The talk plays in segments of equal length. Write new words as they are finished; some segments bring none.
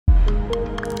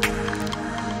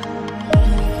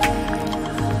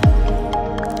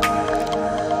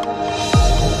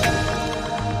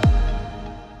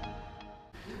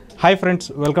Hi friends,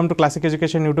 welcome to classic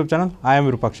education YouTube channel. I am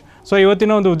Virupaksha. So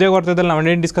ಇವತ್ತಿನ ಒಂದು ಉದ್ಯೋಗ ವಾರ್ತೆಯಲ್ಲಿ ನಾವು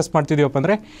ಏನು ಡಿಸ್ಕಸ್ ಮಾಡ್ತಿದ್ದೀವಪ್ಪ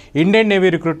ಅಂದರೆ ಇಂಡಿಯನ್ ನೇವಿ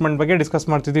ರಿಕ್ರೂಟ್ಮೆಂಟ್ ಬಗ್ಗೆ ಡಿಸ್ಕಸ್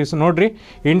ಮಾಡ್ತಿದ್ದೀವಿ. ಸೊ ನೋಡಿರಿ,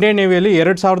 ಇಂಡಿಯನ್ ನೇವಿಯಲ್ಲಿ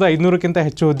 2500ಕ್ಕಿಂತ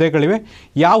ಹೆಚ್ಚು ಹುದ್ದೆಗಳಿವೆ.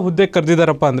 ಯಾವ ಹುದ್ದೆಗೆ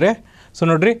ಕರೆದಿದ್ದಾರಪ್ಪ ಅಂದರೆ, ಸೊ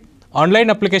ನೋಡಿರಿ,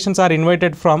 online applications R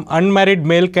invited from unmarried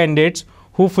mail candidates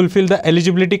who fulfill the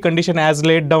eligibility condition as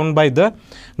laid down by the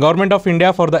Government of India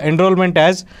for the enrollment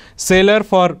as sailor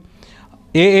for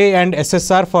AA and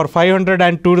SSR for 500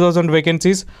 and 2000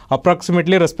 vacancies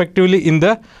approximately respectively in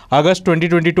the August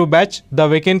 2022 batch. The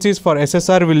vacancies for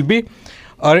SSR will be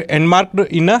enmarked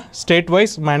in a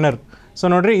state-wise manner. So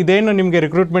ನೋಡಿರಿ, ಇದೇನು ನಿಮಗೆ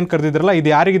recruitment ಕರೆದಿದ್ರಲ್ಲ, ಇದು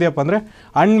ಯಾರಿಗಿದೆಯಪ್ಪ ಅಂದರೆ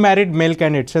unmarried ಮೇಲ್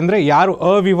candidates, ಅಂದರೆ ಯಾರು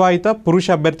ಅವಿವಾಹಿತ ಪುರುಷ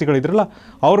ಅಭ್ಯರ್ಥಿಗಳಿದ್ರಲ್ಲ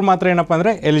ಅವ್ರು ಮಾತ್ರ ಏನಪ್ಪ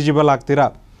ಅಂದರೆ ಎಲಿಜಿಬಲ್ ಆಗ್ತೀರಾ.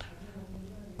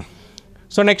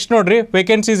 ಸೊ ನೆಕ್ಸ್ಟ್ ನೋಡಿರಿ,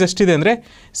 ವೇಕೆನ್ಸೀಸ್ ಎಷ್ಟಿದೆ ಅಂದರೆ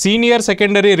ಸೀನಿಯರ್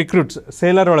ಸೆಕೆಂಡರಿ ರಿಕ್ರೂಟ್ಸ್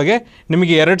ಸೇಲರ್ ಒಳಗೆ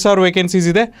ನಿಮಗೆ 2000 ವೇಕೆನ್ಸೀಸ್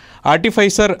ಇದೆ.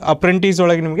 ಆರ್ಟಿಫೈಸರ್ ಅಪ್ರೆಂಟೀಸ್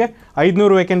ಒಳಗೆ ನಿಮಗೆ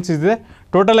 500 ವೇಕೆನ್ಸೀಸ್ ಇದೆ.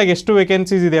 ಟೋಟಲಾಗಿ ಎಷ್ಟು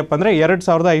ವೇಕೆನ್ಸೀಸ್ ಇದೆಯಪ್ಪ ಅಂದರೆ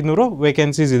 2500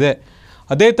 ವೇಕೆನ್ಸೀಸ್ ಇದೆ.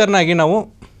 ಅದೇ ಥರನಾಗಿ ನಾವು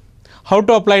ಹೌ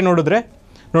ಟು ಅಪ್ಲೈ ನೋಡಿರಿ,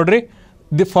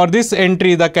 for this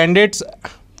entry the candidates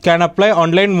can apply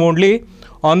online only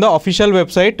on the official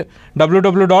website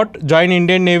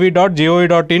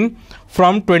www.joinindiannavy.gov.in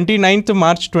from 29th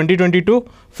March 2022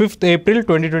 5th April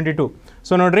 2022.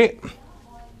 So ನೋಡಿರಿ,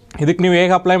 ಇದಕ್ಕೆ ನೀವು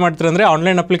ಹೇಗೆ ಅಪ್ಲೈ ಮಾಡ್ತೀರ ಅಂದರೆ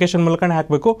ಆನ್ಲೈನ್ ಅಪ್ಲಿಕೇಶನ್ ಮೂಲಕನೇ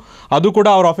ಹಾಕಬೇಕು. ಅದು ಕೂಡ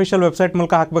ಅವ್ರ ಆಫಿಷಿಯಲ್ ವೆಬ್ಸೈಟ್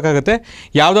ಮೂಲಕ ಹಾಕಬೇಕಾಗುತ್ತೆ.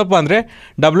 ಯಾವುದಪ್ಪ ಅಂದರೆ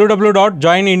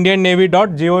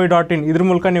www.joinindiannavy.gov.in ಇದ್ರ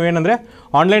ಮೂಲಕ ನೀವೇನಂದರೆ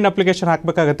ಆನ್ಲೈನ್ ಅಪ್ಲಿಕೇಶನ್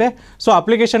ಹಾಕಬೇಕಾಗುತ್ತೆ. ಸೊ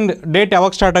ಅಪ್ಲಿಕೇಶನ್ ಡೇಟ್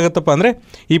ಯಾವಾಗ ಸ್ಟಾರ್ಟ್ ಆಗುತ್ತಪ್ಪ ಅಂದರೆ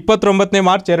 29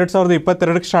 ಮಾರ್ಚ್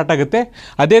 2022ಕ್ಕೆ ಸ್ಟಾರ್ಟ್ ಆಗುತ್ತೆ.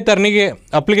 ಅದೇ ಥರನಿಗೆ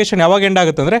ಅಪ್ಲಿಕೇಶನ್ ಯಾವಾಗ ಎಂಡ್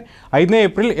ಆಗುತ್ತೆ ಅಂದರೆ 5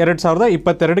 ಏಪ್ರಿಲ್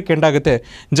 2022ಕ್ಕೆ ಎಂಡ್ ಆಗುತ್ತೆ.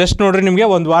 ಜಸ್ಟ್ ನೋಡಿರಿ, ನಿಮಗೆ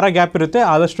ಒಂದು ವಾರ ಗ್ಯಾಪ್ ಇರುತ್ತೆ.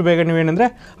 ಆದಷ್ಟು ಬೇಗ ನೀವೇನಂದರೆ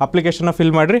ಅಪ್ಲಿಕೇಶನ್ನ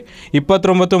ಫಿಲ್ ಮಾಡಿರಿ.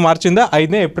 29 ಮಾರ್ಚಿಂದ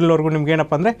 5 ಏಪ್ರಿಲ್ವರೆಗೂ ನಿಮ್ಗೆ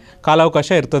ಏನಪ್ಪ ಅಂದರೆ ಕಾಲಾವಕಾಶ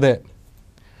ಇರ್ತದೆ.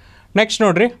 ನೆಕ್ಸ್ಟ್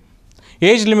ನೋಡಿರಿ,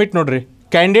 ಏಜ್ ಲಿಮಿಟ್ ನೋಡಿರಿ,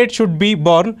 candidate should be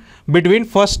Born between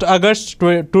 1st August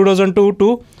 2002 to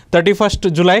 31st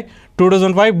July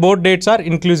 2005. Both dates are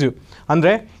inclusive.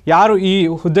 ಅಂದರೆ ಯಾರು ಈ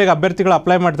ಹುದ್ದೆಗೆ ಅಭ್ಯರ್ಥಿಗಳು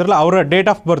ಅಪ್ಲೈ ಮಾಡ್ತಾರಲ್ಲ ಅವರ ಡೇಟ್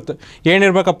ಆಫ್ ಬರ್ತ್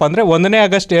ಏನಿರಬೇಕಪ್ಪ ಅಂದರೆ 1ನೇ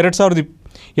ಆಗಸ್ಟ್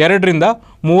 2002ರಿಂದ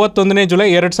 31ನೇ ಜುಲೈ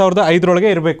 2005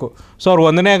 ಇರಬೇಕು. ಸೊ ಅವ್ರು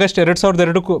 1ನೇ ಆಗಸ್ಟ್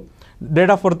 2002ಕ್ಕೂ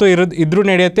ಡೇಟ್ ಆಫ್ ಬರ್ತು ಇದ್ರೂ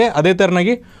ನಡೆಯುತ್ತೆ. ಅದೇ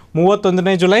ಥರನಾಗಿ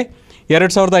 31ನೇ ಜುಲೈ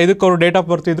 2005ಕ್ಕೆ ಅವರು ಡೇಟ್ ಆಫ್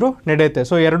ಬರ್ತ್ ಇದ್ದರೂ ನಡೆಯುತ್ತೆ.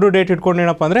 ಸೊ ಎರಡು ಡೇಟ್ ಇಟ್ಕೊಂಡು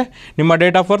ಏನಪ್ಪ ಅಂದರೆ ನಿಮ್ಮ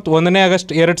date of birth 1ನೇ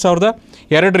August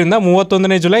 2002ರಿಂದ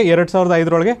 31ನೇ July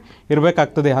 2005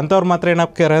 ಇರಬೇಕಾಗ್ತದೆ. ಅಂಥವ್ರು ಮಾತ್ರ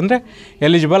ಏನಾಗ್ತಾರೆ ಅಂದರೆ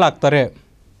ಎಲಿಜಿಬಲ್ ಆಗ್ತಾರೆ.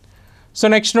 ಸೊ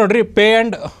ನೆಕ್ಸ್ಟ್ ನೋಡಿರಿ,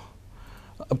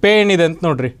 ಪೇ ಏನಿದೆ ಅಂತ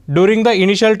ನೋಡಿರಿ. During the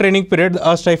initial training period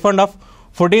a stipend of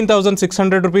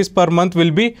 14,600 rupees per month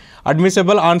will be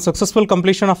admissible. On successful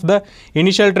completion of the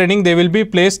initial training, they will be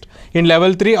placed in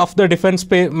level 3 of the defense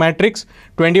pay matrix,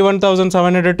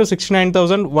 21,700 to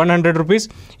 69,100 rupees.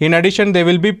 In addition, they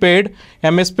will be paid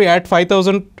MSP at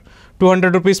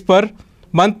 5,200 rupees per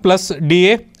month plus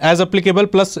DA as applicable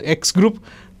plus X group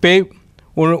pay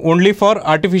only for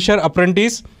artificial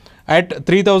apprentice at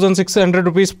 3,600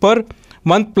 rupees per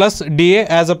month plus DA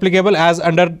as applicable as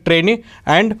under trainee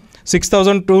and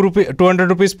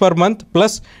 6,200 rupees per month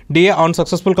plus DA on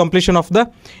successful completion of the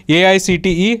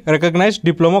AICTE recognized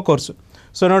diploma course.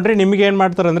 So ನೋಡಿರಿ, ನಿಮಗೆ ಏನು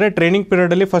ಮಾಡ್ತಾರೆ ಅಂದರೆ training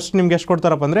ಪೀರಿಯಡಲ್ಲಿ first ನಿಮ್ಗೆ ಎಷ್ಟು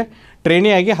ಕೊಡ್ತಾರಪ್ಪ ಅಂದರೆ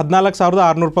ಟ್ರೈನಿಯಾಗಿ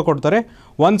 14,600 ರೂಪಾಯಿ ಕೊಡ್ತಾರೆ.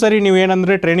 ಒಂದು ಸರಿ ನೀವು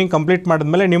ಏನಂದರೆ ಟ್ರೈನಿಂಗ್ ಕಂಪ್ಲೀಟ್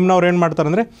ಮಾಡಿದ್ಮೇಲೆ ನಿಮ್ಮನವ್ರು ಏನು ಮಾಡ್ತಾರೆ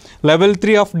ಅಂದರೆ ಲೆವೆಲ್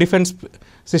 3 ಆಫ್ ಡಿಫೆನ್ಸ್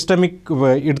ಸಿಸ್ಟಮಿಗೆ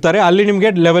ಇಡ್ತಾರೆ. ಅಲ್ಲಿ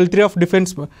ನಿಮಗೆ ಲೆವೆಲ್ 3 ಆಫ್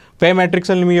ಡಿಫೆನ್ಸ್ ಪೇ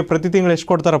ಮ್ಯಾಟ್ರಿಕ್ಸಲ್ಲಿ ನಿಮಗೆ ಪ್ರತಿ ತಿಂಗಳು ಎಷ್ಟು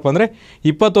ಕೊಡ್ತಾರಪ್ಪ ಅಂದರೆ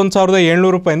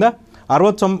 21,700 ರೂಪಾಯಿಂದ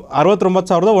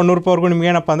 69,100 ರೂಪಾಯಿವರೆಗೂ ನಿಮ್ಗೆ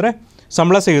ಏನಪ್ಪ ಅಂದರೆ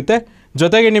ಸಂಬಳ ಸಿಗುತ್ತೆ.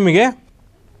 ಜೊತೆಗೆ ನಿಮಗೆ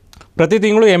ಪ್ರತಿ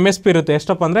ತಿಂಗಳು MSP ಇರುತ್ತೆ.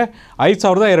 ಎಷ್ಟಪ್ಪ ಅಂದರೆ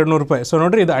 5,200 ರೂಪಾಯಿ. ಸೊ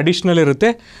ನೋಡಿರಿ, ಇದು ಅಡಿಷ್ನಲ್ ಇರುತ್ತೆ.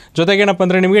 ಜೊತೆಗೆ ಏನಪ್ಪ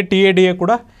ಅಂದರೆ ನಿಮಗೆ TADA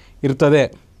ಕೂಡ ಇರ್ತದೆ.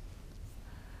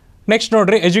 ನೆಕ್ಸ್ಟ್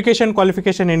ನೋಡಿರಿ, ಎಜುಕೇಷನ್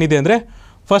ಕ್ವಾಲಿಫಿಕೇಷನ್ ಏನಿದೆ ಅಂದರೆ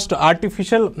first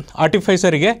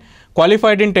ಆರ್ಟಿಫೈಸರಿಗೆ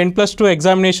qualified in 10+2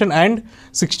 examination and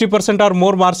 60% R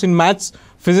more marks in maths,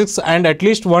 physics and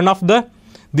at least one of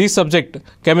these subject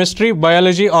chemistry,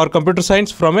 biology R computer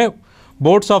science from A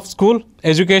boards of school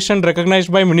education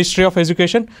recognised by ministry of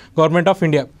education, government of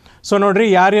India. So ನೋಡಿರಿ,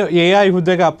 ಯಾರು AI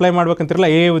ಹುದ್ದೆಗೆ apply ಮಾಡ್ಬೇಕಂತಿರಲ್ಲ,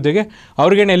 AA ಹುದ್ದೆಗೆ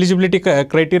ಅವ್ರಿಗೇನು eligibility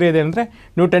criteria ಇದೆ ಅಂದರೆ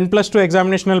ನೀವು 10+2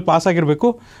 ಎಕ್ಸಾಮಿನೇಷನಲ್ಲಿ pass ಆಗಿರಬೇಕು.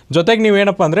 ಜೊತೆಗೆ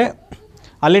ನೀವೇನಪ್ಪ ಅಂದರೆ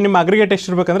ಅಲ್ಲಿ ನಿಮ್ಮ ಅಗ್ರಿಗೇಟ್ ಎಷ್ಟು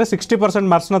ಇರಬೇಕಂದ್ರೆ 60%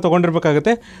 ಮಾರ್ಕ್ಸ್ನ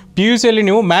ತೊಗೊಂಡಿರ್ಬೇಕಾಗುತ್ತೆ. PUCಯಲ್ಲಿ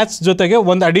ನೀವು ಮ್ಯಾಥ್ಸ್ ಜೊತೆಗೆ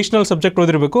ಒಂದು ಅಡಿಷ್ನಲ್ ಸಬ್ಜೆಕ್ಟ್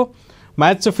ಓದಿರಬೇಕು.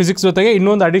 ಮ್ಯಾಥ್ಸ್ ಫಿಸಿಕ್ಸ್ ಜೊತೆಗೆ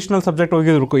ಇನ್ನೊಂದು ಅಡಿಷ್ನಲ್ ಸಬ್ಜೆಕ್ಟ್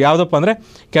ಹೋಗಿರ್ಬೇಕು. ಯಾವುದಪ್ಪ ಅಂದರೆ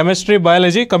ಕೆಮಿಸ್ಟ್ರಿ,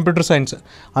 ಬಯಾಲಜಿ, ಕಂಪ್ಯೂಟರ್ ಸೈನ್ಸ್.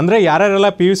 ಅಂದರೆ ಯಾರ್ಯಾರೆಲ್ಲ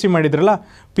PUC ಮಾಡಿದ್ರಲ್ಲ,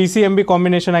 PCMB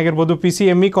ಕಾಂಬಿನೇಷನ್ ಆಗಿರ್ಬೋದು,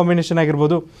 PCME ಕಾಂಬಿನೇಷನ್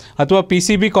ಆಗಿರ್ಬೋದು, ಅಥವಾ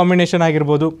PCB ಕಾಂಬಿನೇಷನ್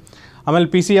ಆಗಿರ್ಬೋದು, ಆಮೇಲೆ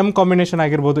PCM ಕಾಂಬಿನೇಷನ್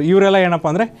ಆಗಿರ್ಬೋದು, ಇವರೆಲ್ಲ ಏನಪ್ಪ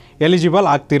ಅಂದರೆ ಎಲಿಜಿಬಲ್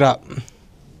ಆಗ್ತೀರಾ.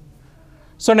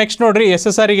 ಸೊ ನೆಕ್ಸ್ಟ್ ನೋಡಿರಿ,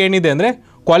 SSRಗೆ ಏನಿದೆ ಅಂದರೆ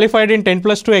qualified in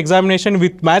 10+2 examination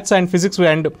with maths and physics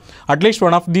and at least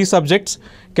one of these subjects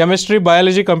chemistry,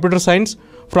 biology, computer science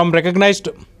from recognised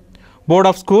board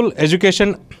of school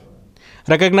education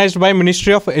recognised by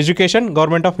ministry of education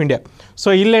government of India. So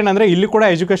ಇಲ್ಲೇನಂದರೆ ಇಲ್ಲಿ ಕೂಡ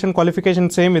education qualification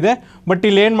same ಇದೆ, but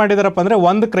ಇಲ್ಲಿ ಏನು ಮಾಡಿದಾರಪ್ಪ ಅಂದರೆ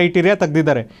ಒಂದು criteria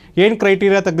ತೆಗೆದಿದ್ದಾರೆ. ಏನು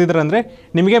criteria ತೆಗೆದಿದ್ದಾರೆ ಅಂದರೆ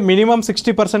ನಿಮಗೆ ಮಿನಿಮಮ್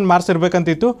 60% ಮಾರ್ಕ್ಸ್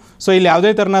ಇರಬೇಕಂತಿತ್ತು. ಸೊ ಇಲ್ಲಿ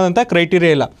ಯಾವುದೇ ಥರನಾದಂಥ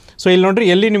ಕ್ರೈಟೀರಿಯಾ ಇಲ್ಲ. ಸೊ ಇಲ್ಲಿ ನೋಡಿರಿ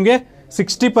ಎಲ್ಲಿ ನಿಮಗೆ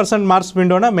 60% ಮಾರ್ಕ್ಸ್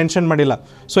ವಿಂಡೋನ ಮೆನ್ಷನ್ ಮಾಡಿಲ್ಲ.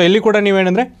 ಸೊ ಎಲ್ಲಿ ಕೂಡ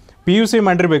ನೀವೇನೆಂದರೆ PUC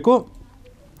ಮಾಡಿರಬೇಕು,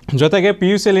 ಜೊತೆಗೆ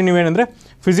PUCಯಲ್ಲಿ ನೀವೇನೆಂದರೆ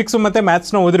ಫಿಸಿಕ್ಸು ಮತ್ತು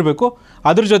ಮ್ಯಾಥ್ಸ್ನ ಓದಿರಬೇಕು.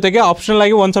 ಅದ್ರ ಜೊತೆಗೆ ಆಪ್ಷನಲ್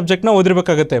ಆಗಿ ಒಂದು ಸಬ್ಜೆಕ್ಟ್ನ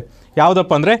ಓದಿರಬೇಕಾಗುತ್ತೆ.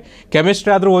 ಯಾವುದಪ್ಪ ಅಂದರೆ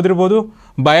ಕೆಮಿಸ್ಟ್ರಿ ಆದರೂ ಓದಿರ್ಬೋದು,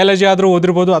 ಬಯಾಲಜಿ ಆದರೂ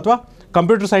ಓದಿರ್ಬೋದು, ಅಥವಾ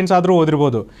ಕಂಪ್ಯೂಟರ್ ಸೈನ್ಸ್ ಆದರೂ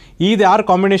ಓದಿರ್ಬೋದು. ಇದು ಯಾರು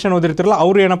ಕಾಂಬಿನೇಷನ್ ಓದಿರ್ತಿರಲ್ಲ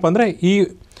ಅವರು ಏನಪ್ಪ ಅಂದರೆ ಈ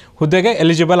ಹುದ್ದೆಗೆ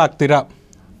ಎಲಿಜಿಬಲ್ ಆಗ್ತೀರಾ.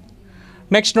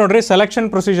 ನೆಕ್ಸ್ಟ್ ನೋಡಿರಿ, ಸೆಲೆಕ್ಷನ್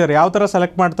ಪ್ರೊಸೀಜರ್ ಯಾವ ಥರ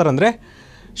ಸೆಲೆಕ್ಟ್ ಮಾಡ್ತಾರಂದರೆ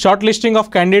short listing of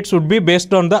candidates would be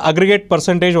based on the aggregate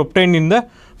percentage obtain in the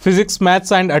physics,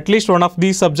 maths and at least one of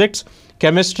these subjects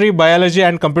chemistry, biology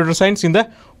and computer science in the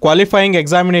qualifying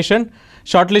examination.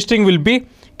 Shortlisting will be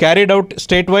carried out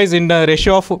state-wise in the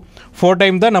ratio of 4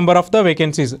 times the number of the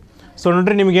vacancies. So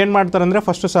ನೋಡಿರಿ ನಿಮ್ಗೆ ಏನು ಮಾಡ್ತಾರೆ ಅಂದರೆ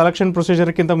first selection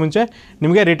ಪ್ರೊಸೀಜರ್ಕ್ಕಿಂತ ಮುಂಚೆ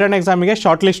ನಿಮಗೆ return ಎಕ್ಸಾಮಿಗೆ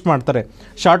short list ಮಾಡ್ತಾರೆ.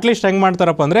 Short list ಹೆಂಗೆ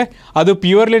ಮಾಡ್ತಾರಪ್ಪ ಅಂದರೆ ಅದು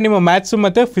ಪ್ಯೂರ್ಲಿ ನಿಮ್ಮ ಮ್ಯಾಥ್ಸು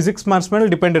ಮತ್ತು ಫಿಸಿಕ್ಸ್ ಮಾರ್ಕ್ಸ್ ಮೇಲೆ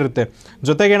ಡಿಪೆಂಡ್ ಇರುತ್ತೆ.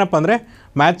 ಜೊತೆಗೆ ಏನಪ್ಪ ಅಂದರೆ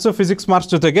ಮ್ಯಾಥ್ಸು ಫಿಸಿಕ್ಸ್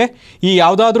ಮಾರ್ಕ್ಸ್ ಜೊತೆಗೆ ಈ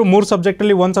ಯಾವುದಾದ್ರೂ 3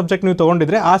 ಸಬ್ಜೆಕ್ಟಲ್ಲಿ ಒಂದು ಸಬ್ಜೆಕ್ಟ್ ನೀವು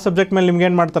ತೊಗೊಂಡಿದ್ರೆ ಆ ಸಬ್ಜೆಕ್ಟ್ ಮೇಲೆ ನಿಮ್ಗೆ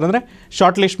ಏನು ಮಾಡ್ತಾರೆ ಅಂದರೆ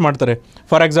ಶಾರ್ಟ್ ಲಿಸ್ಟ್ ಮಾಡ್ತಾರೆ.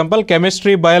 For example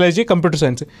chemistry, biology, computer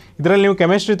science. ಇದರಲ್ಲಿ ನೀವು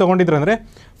ಕೆಮಿಸ್ಟ್ರಿ ತೊಗೊಂಡಿದ್ರೆ ಅಂದರೆ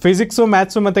ಫಿಸಿಕ್ಸು,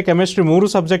 ಮ್ಯಾಥ್ಸು ಮತ್ತು ಕೆಮಿಸ್ಟ್ರಿ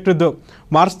 3 ಸಬ್ಜೆಕ್ಟಿದ್ದು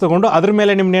ಮಾರ್ಕ್ಸ್ ತೊಗೊಂಡು ಅದ್ರ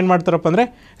ಮೇಲೆ ನಿಮ್ಗೆ ಏನು ಮಾಡ್ತಾರಪ್ಪ ಅಂದರೆ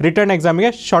ರಿಟರ್ನ್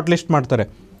ಎಕ್ಸಾಮಿಗೆ ಶಾರ್ಟ್ ಲಿಸ್ಟ್ ಮಾಡ್ತಾರೆ.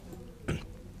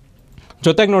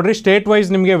 ಜೊತೆಗೆ ನೋಡಿರಿ ಸ್ಟೇಟ್ ವೈಸ್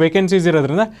ನಿಮಗೆ ವೇಕೆನ್ಸೀಸ್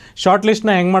ಇರೋದ್ರಿಂದ ಶಾರ್ಟ್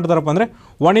ಲಿಸ್ಟ್ನ ಹೆಂಗೆ ಮಾಡ್ತಾರಪ್ಪ ಅಂದರೆ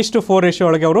 1:4 ರೇಷಿಯೋ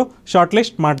ಒಳಗೆ ಅವರು ಶಾರ್ಟ್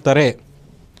ಲಿಸ್ಟ್ ಮಾಡ್ತಾರೆ.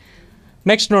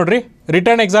 ನೆಕ್ಸ್ಟ್ ನೋಡಿರಿ,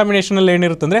 ರಿಟರ್ನ್ ಎಕ್ಸಾಮಿನೇಷನಲ್ಲಿ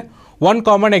ಏನಿರುತ್ತೆ ಅಂದರೆ one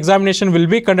common examination will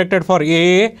be conducted for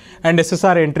AA and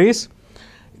SSR entries.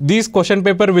 These question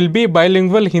paper will be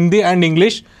bilingual Hindi and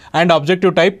English and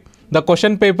objective type. The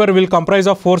question paper will comprise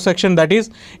of 4 sections, that is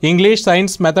English,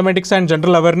 Science, Mathematics and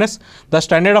General Awareness. The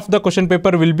standard of the question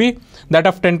paper will be that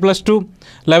of 10+2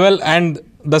 level and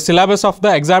the syllabus of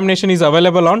the examination is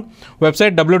available on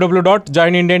website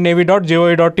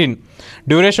www.joinindiannavy.gov.in.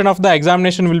 Duration of the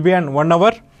examination will be 1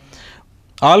 hour.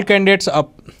 All candidates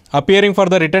appearing for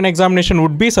the written examination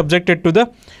would be subjected to the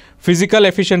physical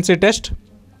efficiency test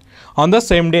on the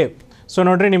same day. So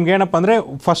ನೋಡಿರಿ ನಿಮ್ಗೆ ಏನಪ್ಪ ಅಂದರೆ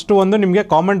first ಒಂದು ನಿಮಗೆ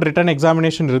common return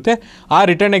examination ಇರುತ್ತೆ. ಆ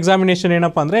return examination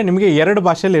ಏನಪ್ಪ ಅಂದರೆ ನಿಮಗೆ 2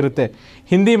 ಭಾಷೆಯಲ್ಲಿ ಇರುತ್ತೆ,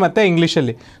 ಹಿಂದಿ ಮತ್ತು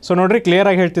ಇಂಗ್ಲೀಷಲ್ಲಿ. ಸೊ ನೋಡಿರಿ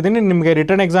ಕ್ಲಿಯರಾಗಿ ಹೇಳ್ತಿದ್ದೀನಿ, ನಿಮಗೆ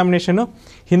ರಿಟರ್ನ್ ಎಕ್ಸಾಮಿನೇಷನು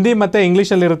ಹಿಂದಿ ಮತ್ತು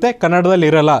ಇಂಗ್ಲೀಷಲ್ಲಿ ಇರುತ್ತೆ, ಕನ್ನಡದಲ್ಲಿ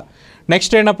ಇರೋಲ್ಲ.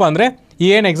 ನೆಕ್ಸ್ಟ್ ಏನಪ್ಪ ಅಂದರೆ ಈ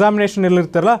ಏನು ಎಕ್ಸಾಮಿನೇಷನ್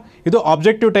ಇರುತ್ತಲ್ಲ ಇದು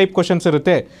ಆಬ್ಜೆಕ್ಟಿವ್ ಟೈಪ್ ಕ್ವಶನ್ಸ್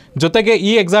ಇರುತ್ತೆ. ಜೊತೆಗೆ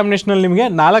ಈ ಎಕ್ಸಾಮಿನೇಷನಲ್ಲಿ ನಿಮಗೆ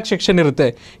 4 ಸೆಕ್ಷನ್ ಇರುತ್ತೆ.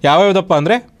 ಯಾವ್ಯಾವುದಪ್ಪ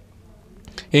ಅಂದರೆ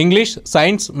ಇಂಗ್ಲೀಷ್,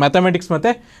 ಸೈನ್ಸ್, ಮ್ಯಾಥಮೆಟಿಕ್ಸ್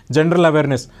ಮತ್ತು ಜನರಲ್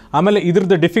ಅವೇರ್ನೆಸ್. ಆಮೇಲೆ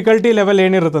ಇದ್ರದ್ದು ಡಿಫಿಕಲ್ಟಿ ಲೆವೆಲ್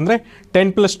ಏನಿರುತ್ತೆ ಅಂದರೆ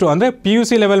 10+2 ಅಂದರೆ PUC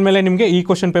ಲೆವೆಲ್ ಮೇಲೆ ನಿಮಗೆ ಈ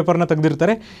ಕ್ವಶನ್ ಪೇಪರ್ನ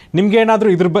ತೆಗೆದಿರ್ತಾರೆ. ನಿಮ್ಗೆ ಏನಾದರೂ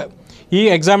ಈ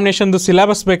ಎಕ್ಸಾಮಿನೇಷನ್ದು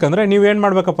ಸಿಲೆಬಸ್ ಬೇಕಂದರೆ ನೀವೇನು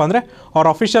ಮಾಡಬೇಕಪ್ಪ ಅಂದರೆ ಅವ್ರ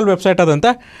ಅಫಿಷಿಯಲ್ ವೆಬ್ಸೈಟ್ ಆದಂಥ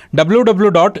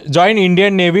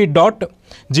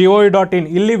www.joinindiannavy.gov.in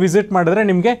ಇಲ್ಲಿ ವಿಸಿಟ್ ಮಾಡಿದ್ರೆ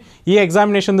ನಿಮಗೆ ಈ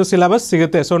ಎಕ್ಸಾಮಿನೇಷನ್ದು ಸಿಲೆಬಸ್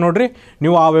ಸಿಗುತ್ತೆ. ಸೊ ನೋಡಿರಿ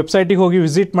ನೀವು ಆ ವೆಬ್ಸೈಟಿಗೆ ಹೋಗಿ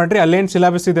ವಿಸಿಟ್ ಮಾಡಿರಿ, ಅಲ್ಲೇನು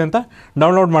ಸಿಲೆಬಸ್ ಇದೆ ಅಂತ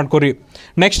ಡೌನ್ಲೋಡ್ ಮಾಡ್ಕೊರಿ.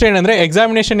 ನೆಕ್ಸ್ಟ್ ಏನಂದರೆ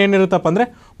ಎಕ್ಸಾಮಿನೇಷನ್ ಏನಿರುತ್ತಪ್ಪ ಅಂದರೆ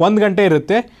 1 ಗಂಟೆ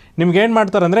ಇರುತ್ತೆ. ನಿಮ್ಗೆ ಏನು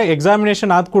ಮಾಡ್ತಾರೆ ಅಂದರೆ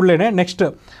ಎಕ್ಸಾಮಿನೇಷನ್ ಆದ ಕೂಡಲೇ ನೆಕ್ಸ್ಟ್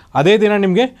ಅದೇ ದಿನ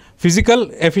ನಿಮಗೆ ಫಿಸಿಕಲ್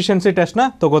ಎಫಿಷಿಯನ್ಸಿ ಟೆಸ್ಟ್ನ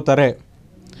ತೊಗೋತಾರೆ.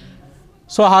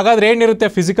 ಸೊ ಹಾಗಾದರೆ ಏನಿರುತ್ತೆ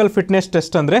ಫಿಸಿಕಲ್ ಫಿಟ್ನೆಸ್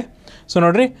ಟೆಸ್ಟ್ ಅಂದರೆ, ಸೊ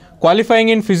ನೋಡಿರಿ qualifying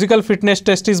in physical fitness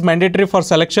test is mandatory for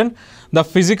selection. The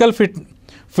physical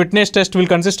fitness test will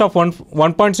consist of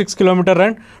 1.6 kilometer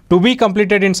run to be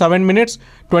completed in 7 minutes,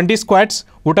 20 squats,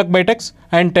 utak baitaks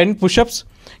and 10 push-ups.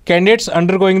 Candidates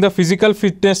undergoing the physical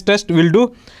fitness test will do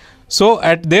so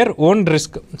at their own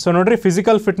risk. So ನೋಡಿರಿ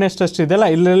physical fitness test ಇದೆಯಲ್ಲ,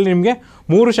 ಇಲ್ಲಿ ನಿಮಗೆ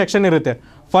 3 section ಇರುತ್ತೆ.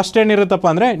 First ಏನಿರುತ್ತಪ್ಪ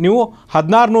ಅಂದರೆ ನೀವು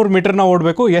 1600 ಮೀಟರ್ನ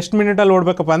ಓಡಬೇಕು. ಎಷ್ಟು ಮಿನಿಟಲ್ಲಿ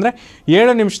ಓಡಬೇಕಪ್ಪ ಅಂದರೆ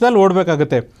 7 ನಿಮಿಷದಲ್ಲಿ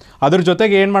ಓಡಬೇಕಾಗುತ್ತೆ. ಅದ್ರ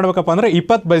ಜೊತೆಗೆ ಏನು ಮಾಡಬೇಕಪ್ಪ ಅಂದರೆ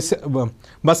 20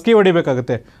 ಬಸ್ಕಿ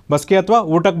ಹೊಡಿಬೇಕಾಗುತ್ತೆ. ಬಸ್ಕಿ ಅಥವಾ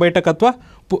ಊಟಕ್ಕೆ ಬೈಟಕ್ ಅಥವಾ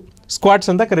ಸ್ಕ್ವಾಟ್ಸ್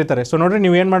ಅಂತ ಕರೀತಾರೆ. ಸೊ ನೋಡಿರಿ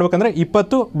ನೀವು ಏನು ಮಾಡಬೇಕಂದ್ರೆ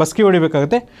 20 ಬಸ್ಕಿ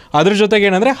ಹೊಡಿಬೇಕಾಗುತ್ತೆ. ಅದ್ರ ಜೊತೆಗೆ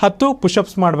ಏನಂದರೆ 10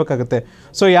 ಪುಷಪ್ಸ್ ಮಾಡಬೇಕಾಗುತ್ತೆ.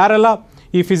 ಸೊ ಯಾರೆಲ್ಲ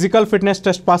ಈ ಫಿಸಿಕಲ್ ಫಿಟ್ನೆಸ್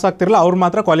ಟೆಸ್ಟ್ ಪಾಸ್ ಆಗ್ತಿರಲ್ಲ ಅವ್ರು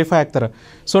ಮಾತ್ರ ಕ್ವಾಲಿಫೈ ಆಗ್ತಾರೆ.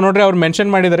 ಸೊ ನೋಡಿರಿ ಅವ್ರು ಮೆನ್ಷನ್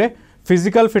ಮಾಡಿದ್ದಾರೆ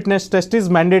physical fitness test is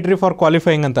mandatory for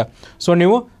qualifying ಅಂತ. ಸೊ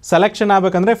ನೀವು ಸೆಲೆಕ್ಷನ್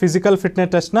ಆಗಬೇಕಂದ್ರೆ ಫಿಸಿಕಲ್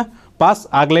ಫಿಟ್ನೆಸ್ ಟೆಸ್ಟ್ನ ಪಾಸ್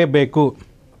ಆಗಲೇಬೇಕು.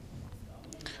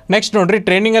 ನೆಕ್ಸ್ಟ್ ನೋಡಿರಿ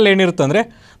ಟ್ರೈನಿಂಗಲ್ಲಿ ಏನಿರುತ್ತೆ ಅಂದರೆ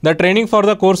the training for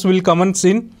the course will commence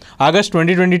in August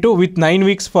 2022 with 9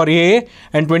 weeks for AA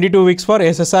and 22 weeks for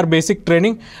SSR basic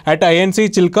training at INC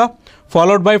Chilka,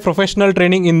 followed by professional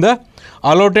training in the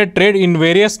allotted trade in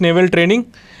various naval training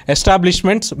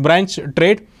establishments. Branch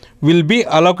trade will be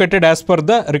allocated as per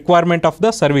the requirement of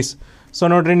the service. So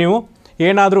ನೋಡಿರಿ ನೀವು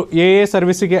ಏನಾದರೂ AA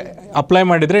ಸರ್ವಿಸಿಗೆ apply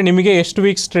ಮಾಡಿದರೆ ನಿಮಗೆ ಎಷ್ಟು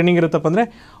weeks training ಇರುತ್ತಪ್ಪ ಅಂದರೆ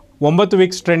 9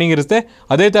 weeks training ಇರುತ್ತೆ.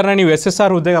 ಅದೇ ಥರ ನೀವು SSR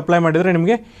ಹುದ್ದೆಗೆ ಅಪ್ಲೈ ಮಾಡಿದರೆ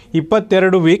ನಿಮಗೆ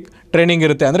 22 ವೀಕ್ ಟ್ರೈನಿಂಗ್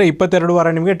ಇರುತ್ತೆ, ಅಂದರೆ 22 ವಾರ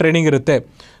ನಿಮಗೆ ಟ್ರೈನಿಂಗ್ ಇರುತ್ತೆ.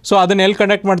 ಸೊ ಅದನ್ನ ಎಲ್ಲಿ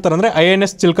ಕಂಡಕ್ಟ್ ಮಾಡ್ತಾರೆ ಅಂದರೆ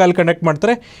INS ಚಿಲ್ಕಾಲ್ ಕಂಡಕ್ಟ್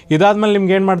ಮಾಡ್ತಾರೆ. ಇದಾದಮೇಲೆ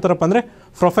ನಿಮ್ಗೆ ಏನು ಮಾಡ್ತಾರಪ್ಪ ಅಂದರೆ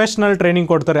ಪ್ರೊಫೆಷ್ನಲ್ ಟ್ರೈನಿಂಗ್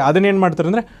ಕೊಡ್ತಾರೆ. ಅದನ್ನೇನು ಮಾಡ್ತಾರೆ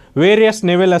ಅಂದರೆ ವೇರಿಯಸ್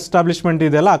ನೇವಲ್ ಎಸ್ಟಾಬ್ಲಿಷ್ಮೆಂಟ್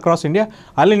ಇದೆಯಲ್ಲ ಅಕ್ರಾಸ್ ಇಂಡಿಯಾ,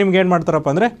 ಅಲ್ಲಿ ನಿಮ್ಗೆ ಏನು ಮಾಡ್ತಾರಪ್ಪ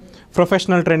ಅಂದರೆ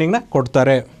ಪ್ರೊಫೆಷ್ನಲ್ ಟ್ರೈನಿಂಗ್ನ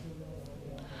ಕೊಡ್ತಾರೆ.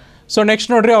 ಸೊ ನೆಕ್ಸ್ಟ್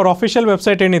ನೋಡಿರಿ, ಅವ್ರ ಅಫಿಷಿಯಲ್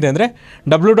ವೆಬ್ಸೈಟ್ ಏನಿದೆ ಅಂದರೆ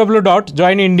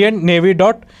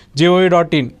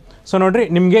www.joinindiannavy.gov.in. ಸೊ ನೋಡಿರಿ,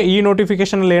 ನಿಮಗೆ ಈ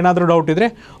ನೋಟಿಫಿಕೇಷನಲ್ಲಿ ಏನಾದರೂ ಡೌಟ್ ಇದ್ದರೆ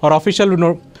ಅವ್ರ ಅಫಿಷಿಯಲ್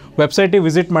ವೆಬ್ಸೈಟಿಗೆ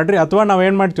ವಿಸಿಟ್ ಮಾಡಿರಿ, ಅಥವಾ ನಾವು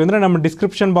ಏನು ಮಾಡ್ತೀವಿ ಅಂದರೆ ನಮ್ಮ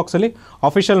ಡಿಸ್ಕ್ರಿಪ್ಷನ್ ಬಾಕ್ಸಲ್ಲಿ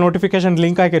ಅಫಿಷಿಯಲ್ ನೋಟಿಫಿಕೇಷನ್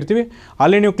ಲಿಂಕ್ ಹಾಕಿರ್ತೀವಿ.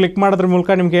 ಅಲ್ಲಿ ನೀವು ಕ್ಲಿಕ್ ಮಾಡೋದ್ರ ಮೂಲಕ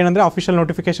ನಿಮ್ಗೆ ಏನಂದರೆ ಅಫಿಷಿಯಲ್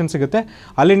ನೋಟಿಫಿಕೇಷನ್ ಸಿಗುತ್ತೆ.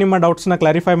 ಅಲ್ಲಿ ನಿಮ್ಮ ಡೌಟ್ಸ್ನ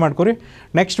ಕ್ಲಾರಿಫೈ ಮಾಡ್ಕೊರಿ.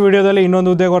 ನೆಕ್ಸ್ಟ್ ವೀಡಿಯೋದಲ್ಲಿ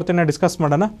ಇನ್ನೊಂದು ಉದ್ಯೋಗ ಡಿಸ್ಕಸ್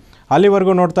ಮಾಡೋಣ.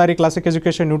 ಅಲ್ಲಿವರೆಗೂ ನೋಡ್ತಾ ಇರಿ classic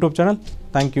education YouTube channel.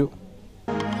 Thank you.